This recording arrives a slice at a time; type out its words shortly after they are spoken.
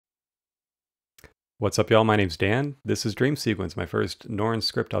What's up, y'all? My name's Dan. This is Dreamsequence, my first Norns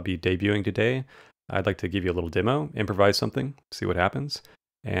script I'll be debuting today. I'd like to give you a little demo, improvise something, see what happens,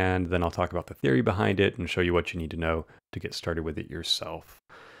 and then I'll talk about the theory behind it and show you what you need to know to get started with it yourself.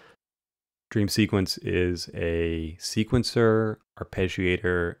 Dreamsequence is a sequencer,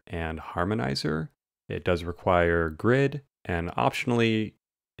 arpeggiator, and harmonizer. It does require grid, and optionally,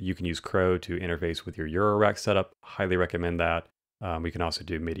 you can use Crow to interface with your Eurorack setup. Highly recommend that. We can also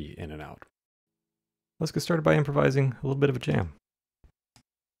do MIDI in and out. Let's get started by improvising a little bit of a jam.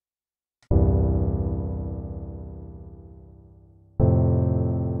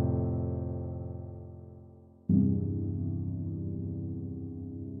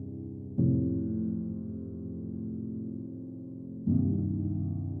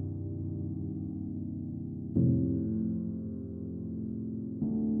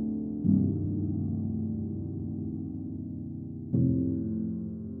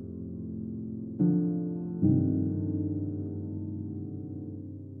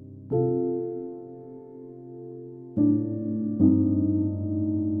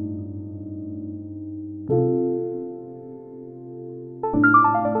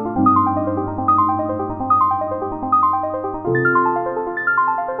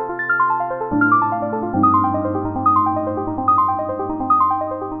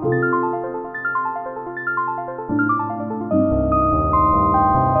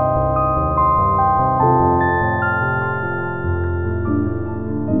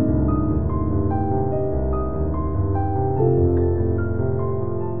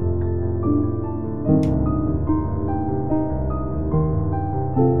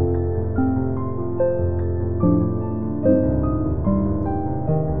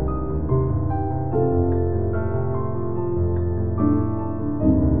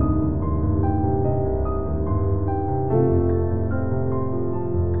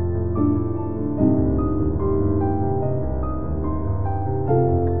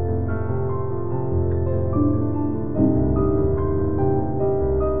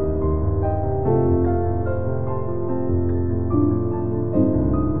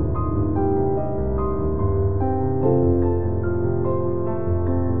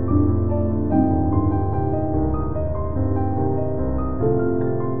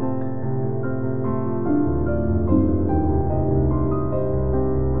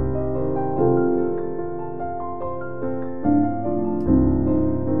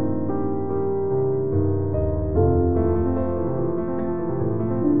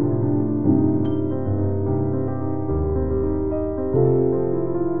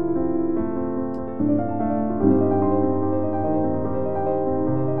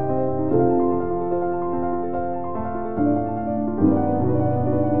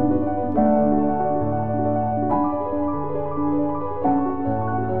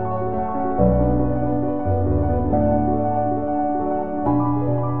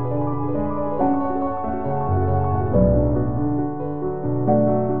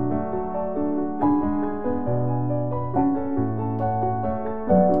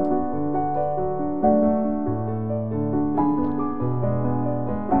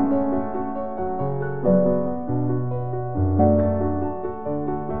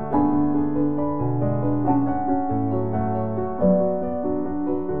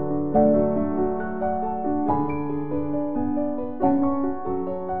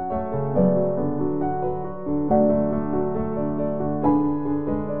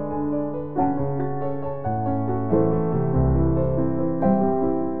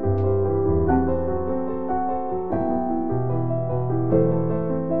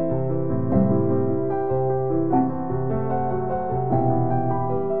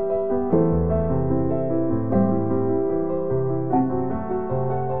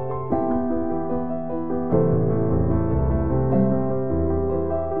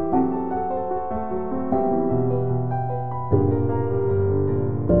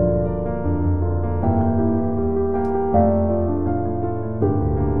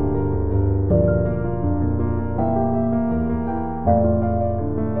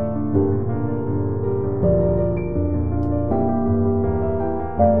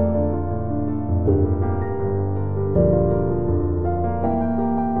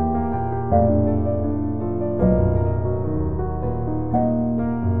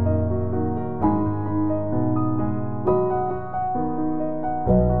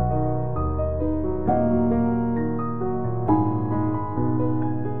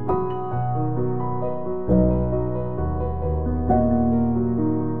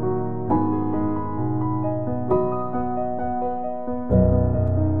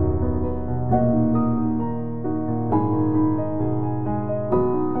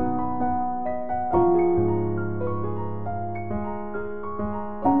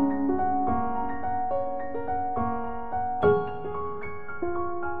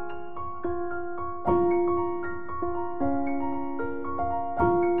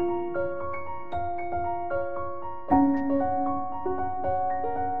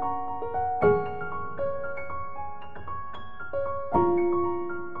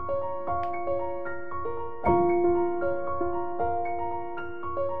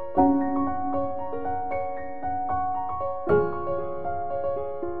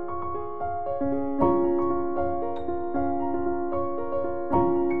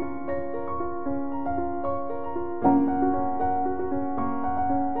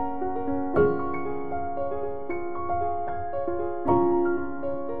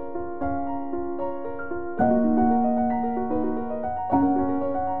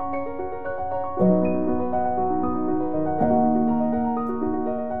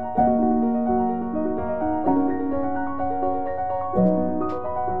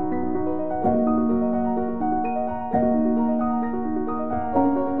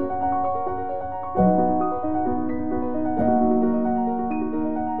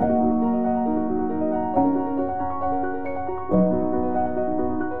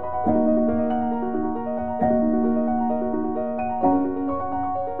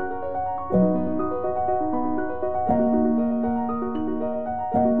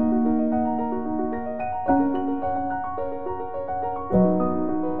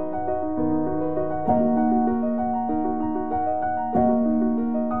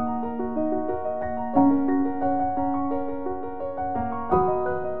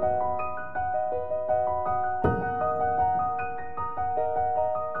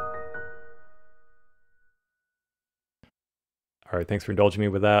 right, thanks for indulging me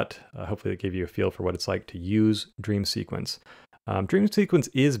with that. Hopefully it gave you a feel for what it's like to use Dreamsequence. Dreamsequence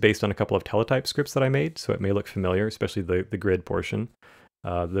is based on a couple of Teletype scripts that I made, so it may look familiar, especially the grid portion.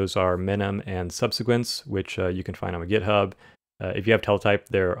 Those are Monome and Subsequence, which you can find on my GitHub. If you have Teletype,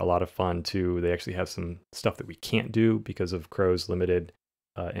 they're a lot of fun too. They actually have some stuff that we can't do because of Crow's limited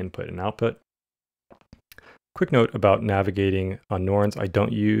input and output. Quick note about navigating on Norns. I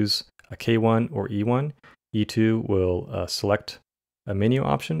don't use a K1 or E1. E2 will select a menu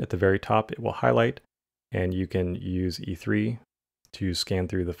option at the very top. It will highlight, and you can use E3 to scan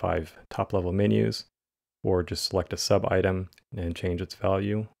through the 5 top level menus, or just select a sub item and change its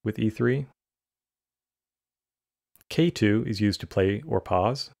value with E3. K2 is used to play or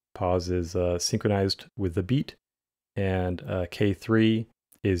pause. Pause is synchronized with the beat, and K3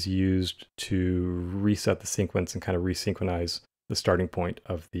 is used to reset the sequence and kind of resynchronize the starting point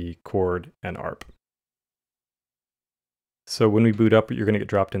of the chord and arp. So when we boot up, you're going to get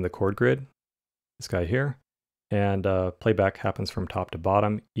dropped in the chord grid, this guy here, and playback happens from top to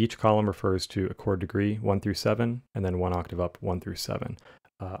bottom. Each column refers to a chord degree 1 through 7, and then 1 octave up 1 through 7.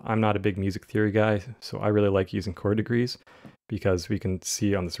 I'm not a big music theory guy, so I really like using chord degrees because we can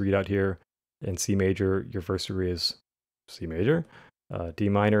see on this readout here in C major, your first degree is C major, D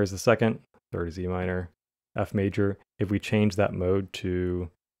minor is the second, third is E minor, F major. If we change that mode to,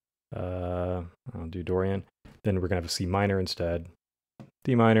 I'll do Dorian, then we're going to have a C minor instead,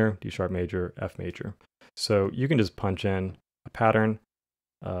 D minor, D sharp major, F major. So you can just punch in a pattern,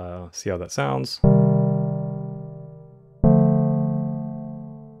 see how that sounds.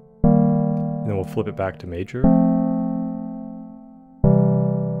 And then we'll flip it back to major.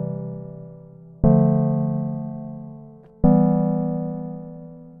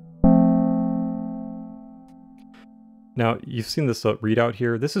 Now, you've seen this readout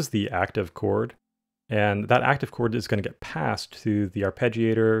here. This is the active chord, and that active chord is going to get passed to the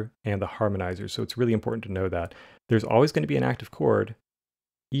arpeggiator and the harmonizer. So it's really important to know that there's always going to be an active chord,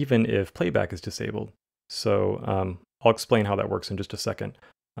 even if playback is disabled. So I'll explain how that works in just a second.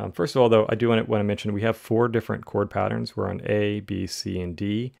 First of all, though, I do want to mention we have 4 different chord patterns. We're on A, B, C, and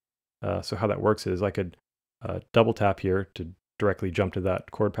D. So how that works is I could double tap here to directly jump to that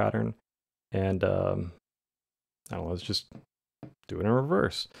chord pattern, and I don't know, let's just do it in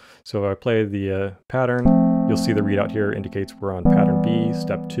reverse. So if I play the pattern, you'll see the readout here indicates we're on pattern B,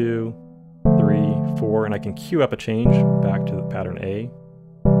 step 2, 3, 4, and I can cue up a change back to the pattern A.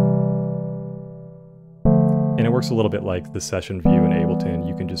 And it works a little bit like the session view in Ableton.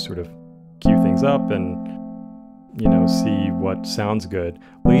 You can just sort of cue things up and, you know, see what sounds good.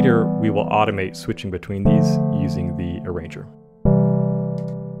 Later, we will automate switching between these using the arranger.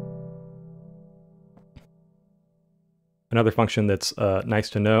 Another function that's nice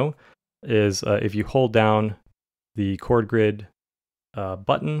to know is if you hold down the chord grid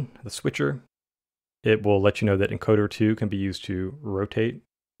button, the switcher, it will let you know that encoder 2 can be used to rotate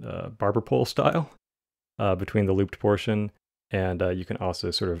barber pole style between the looped portion, and you can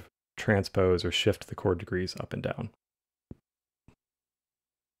also sort of transpose or shift the chord degrees up and down.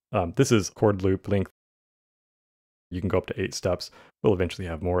 This is chord loop length. You can go up to 8 steps. We'll eventually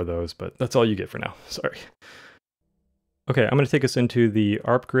have more of those, but that's all you get for now. Sorry. Okay, I'm going to take us into the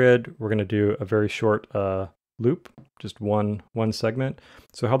ARP grid. We're going to do a very short loop, just one segment.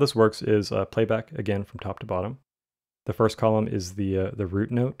 So how this works is playback again from top to bottom. The first column is the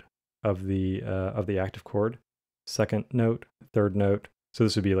root note of the active chord. Second note, third note. So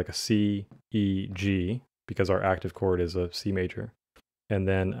this would be like a C, E, G, because our active chord is a C major. And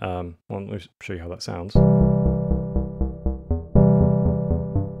then, well, let me show you how that sounds.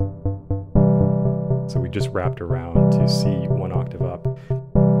 So we just wrapped around to C 1 octave up.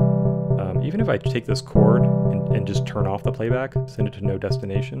 Even if I take this chord and just turn off the playback, send it to no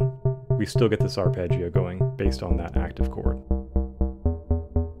destination, we still get this arpeggio going based on that active chord.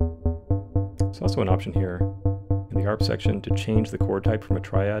 There's also an option here in the ARP section to change the chord type from a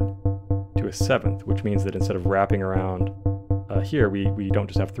triad to a 7th, which means that instead of wrapping around here, we don't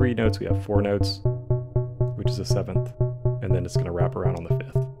just have 3 notes, we have 4 notes, which is a 7th, and then it's going to wrap around on the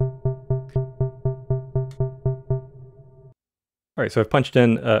 5th. All right, so I've punched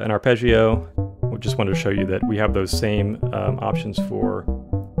in an arpeggio. I just wanted to show you that we have those same options for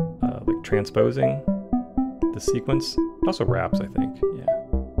like transposing the sequence. It also wraps, I think, yeah.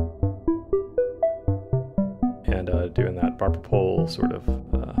 And doing that barber pole sort of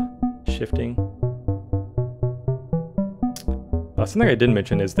shifting. Something I didn't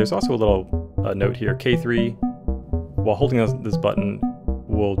mention is there's also a little note here, K3. While holding this button,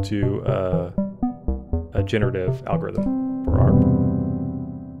 we'll do a generative algorithm for ARP.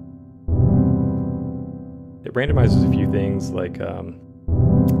 It It randomizes a few things like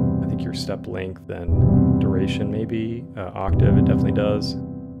I think your step length and duration maybe, octave it definitely does.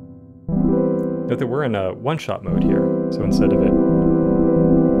 Note that we're in a one-shot mode here, so instead of it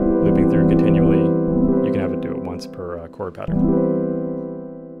looping through continually, you can have it do it once per chord pattern.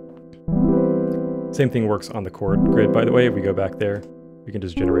 Same thing works on the chord grid, by the way. If we go back there, we can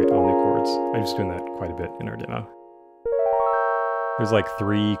just generate all new chords. I'm just doing that quite a bit in our demo. There's like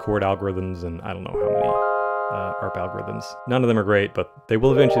 3 chord algorithms and I don't know how many ARP algorithms. None of them are great, but they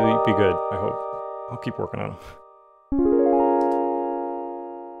will eventually be good, I hope. I'll keep working on them.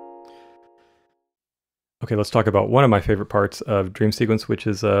 Okay, let's talk about one of my favorite parts of Dreamsequence, which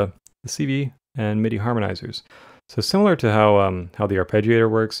is the CV and MIDI harmonizers. So similar to how the arpeggiator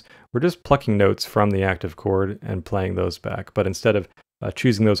works, we're just plucking notes from the active chord and playing those back. But instead of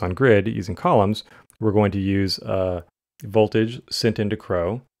choosing those on grid using columns, we're going to use voltage sent into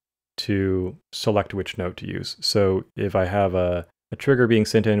Crow to select which note to use. So if I have a trigger being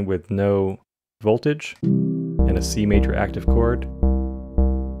sent in with no voltage and a C major active chord,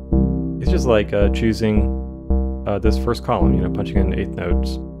 it's just like choosing this first column, you know, punching in 8th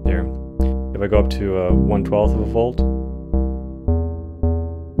notes here. If I go up to 1/12 of a volt,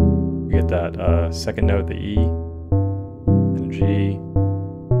 we get that second note, the E, and a G.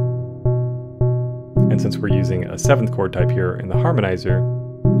 And since we're using a 7th chord type here in the harmonizer,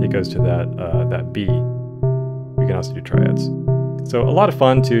 it goes to that B. We can also do triads. So a lot of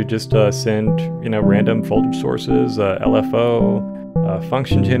fun to just send, you know, random voltage sources, LFO,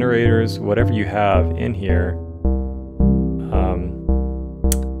 function generators, whatever you have in here.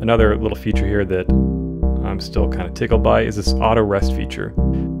 Another little feature here that I'm still kind of tickled by is this auto rest feature.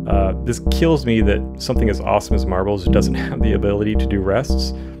 This kills me that something as awesome as Marbles doesn't have the ability to do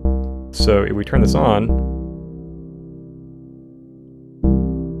rests. So if we turn this on,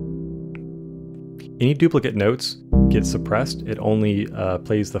 any duplicate notes get suppressed. It only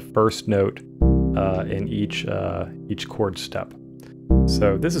plays the first note in each chord step.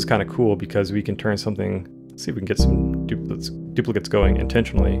 So this is kind of cool because we can turn something, let's see if we can get some duplicates going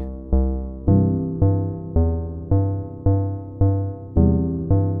intentionally.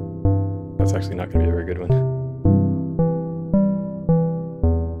 That's actually not going to be a very good one.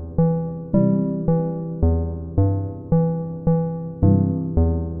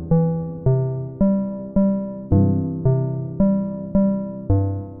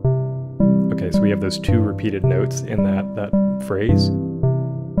 Okay, so we have those 2 repeated notes in that phrase.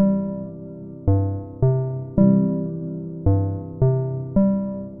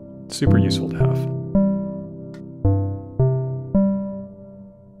 Super useful to have.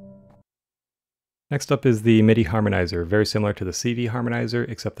 Next up is the MIDI Harmonizer, very similar to the CV Harmonizer,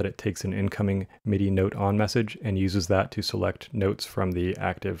 except that it takes an incoming MIDI note on message and uses that to select notes from the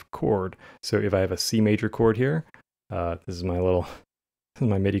active chord. So if I have a C major chord here, this is my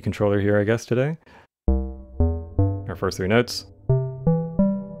MIDI controller here, I guess, today. Our first 3 notes,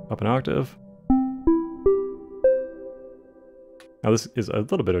 up an octave. Now this is a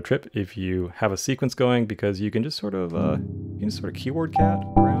little bit of a trip if you have a sequence going, because you can just sort of keyword cat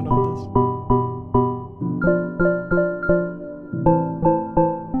around on this.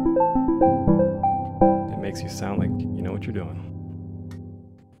 It makes you sound like you know what you're doing.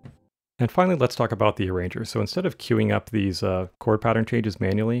 And finally, let's talk about the arranger. So instead of queuing up these chord pattern changes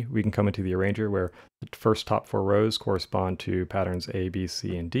manually, we can come into the arranger where the first top 4 rows correspond to patterns A, B,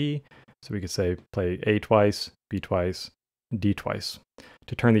 C, and D. So we could say play A twice, B twice, D twice.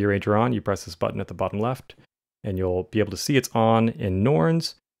 To turn the arranger on, you press this button at the bottom left, and you'll be able to see it's on in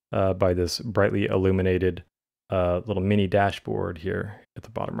Norns by this brightly illuminated little mini dashboard here at the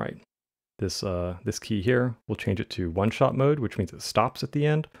bottom right. This key here will change it to one-shot mode, which means it stops at the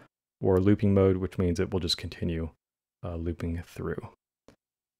end, or looping mode, which means it will just continue looping through.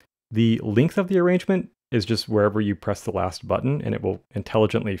 The length of the arrangement is just wherever you press the last button, and it will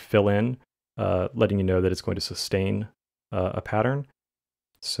intelligently fill in, letting you know that it's going to sustain a pattern.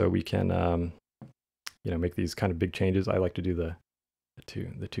 So we can make these kind of big changes. I like to do the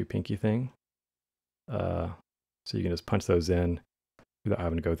two pinky thing. So you can just punch those in without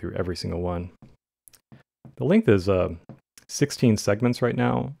having to go through every single one. The length is 16 segments right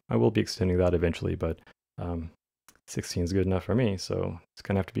now. I will be extending that eventually, but 16 is good enough for me, so it's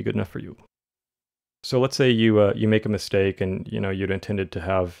gonna have to be good enough for you. So let's say you make a mistake and you'd intended to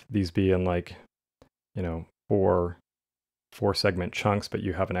have these be in like four segment chunks, but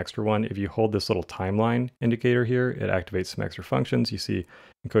you have an extra one. If you hold this little timeline indicator here, it activates some extra functions. You see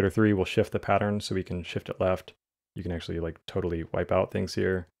encoder 3 will shift the pattern, so we can shift it left. You can actually like totally wipe out things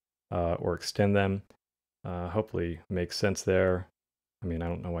here or extend them. Hopefully makes sense there. I mean, I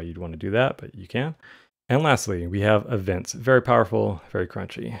don't know why you'd want to do that, but you can. And lastly, we have events. Very powerful, very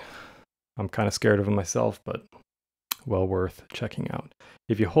crunchy. I'm kind of scared of them myself, but well worth checking out.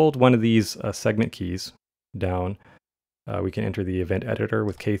 If you hold one of these segment keys down, we can enter the event editor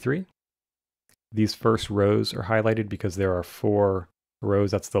with K3. These first rows are highlighted because there are 4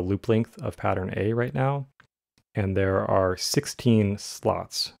 rows. That's the loop length of pattern A right now. And there are 16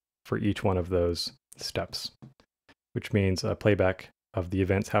 slots for each one of those steps, which means playback of the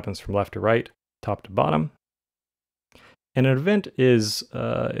events happens from left to right, top to bottom. And an event is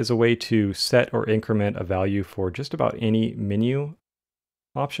a way to set or increment a value for just about any menu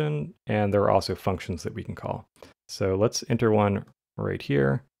option, and there are also functions that we can call. So let's enter one right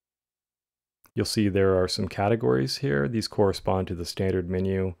here. You'll see there are some categories here. These correspond to the standard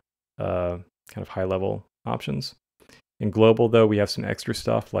menu kind of high-level options. In global, though, we have some extra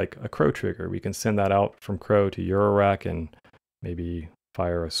stuff like a crow trigger. We can send that out from crow to Eurorack and maybe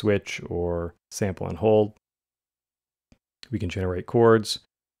fire a switch or sample and hold. We can generate chords,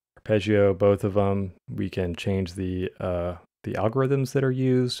 arpeggio, both of them. We can change the algorithms that are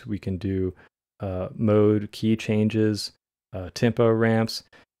used. We can do mode key changes, tempo ramps.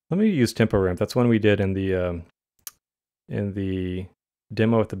 Let me use tempo ramp. That's one we did in the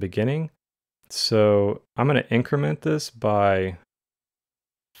demo at the beginning. So I'm going to increment this by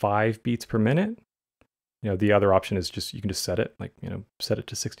 5 beats per minute. The other option is just, you can just set it, set it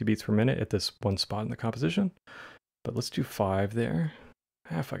to 60 beats per minute at this one spot in the composition. But let's do 5 there.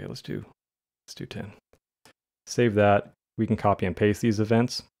 Fuck it, let's do 10. Save that. We can copy and paste these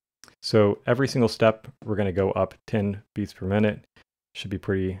events. So every single step, we're going to go up 10 beats per minute. Should be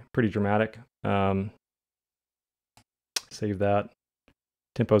pretty dramatic. Save that.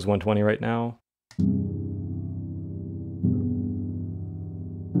 Tempo is 120 right now.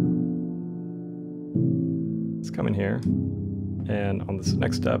 Let's come in here. And on this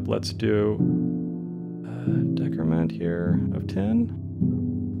next step, let's do decrement here of 10.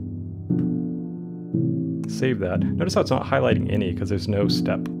 Save that. Notice how it's not highlighting any because there's no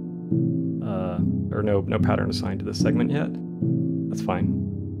step or no pattern assigned to this segment yet. That's fine.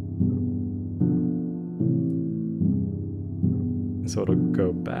 And so it'll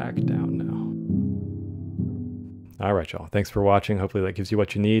go back down now. All right, y'all. Thanks for watching. Hopefully that gives you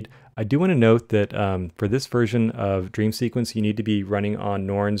what you need. I do want to note that for this version of Dreamsequence, you need to be running on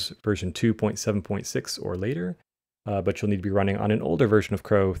Norns version 2.7.6 or later, but you'll need to be running on an older version of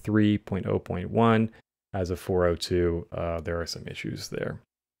Crow 3.0.1. As of 4.02, there are some issues there.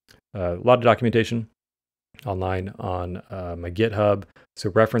 A lot of documentation online on my GitHub, so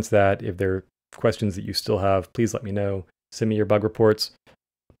reference that. If there are questions that you still have, please let me know. Send me your bug reports.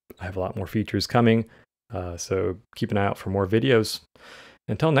 I have a lot more features coming. So keep an eye out for more videos.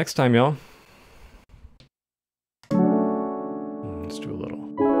 Until next time, y'all. Let's do a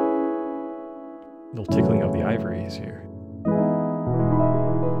little tickling of the ivories here.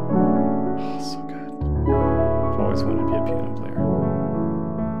 Oh, so good. I've always wanted to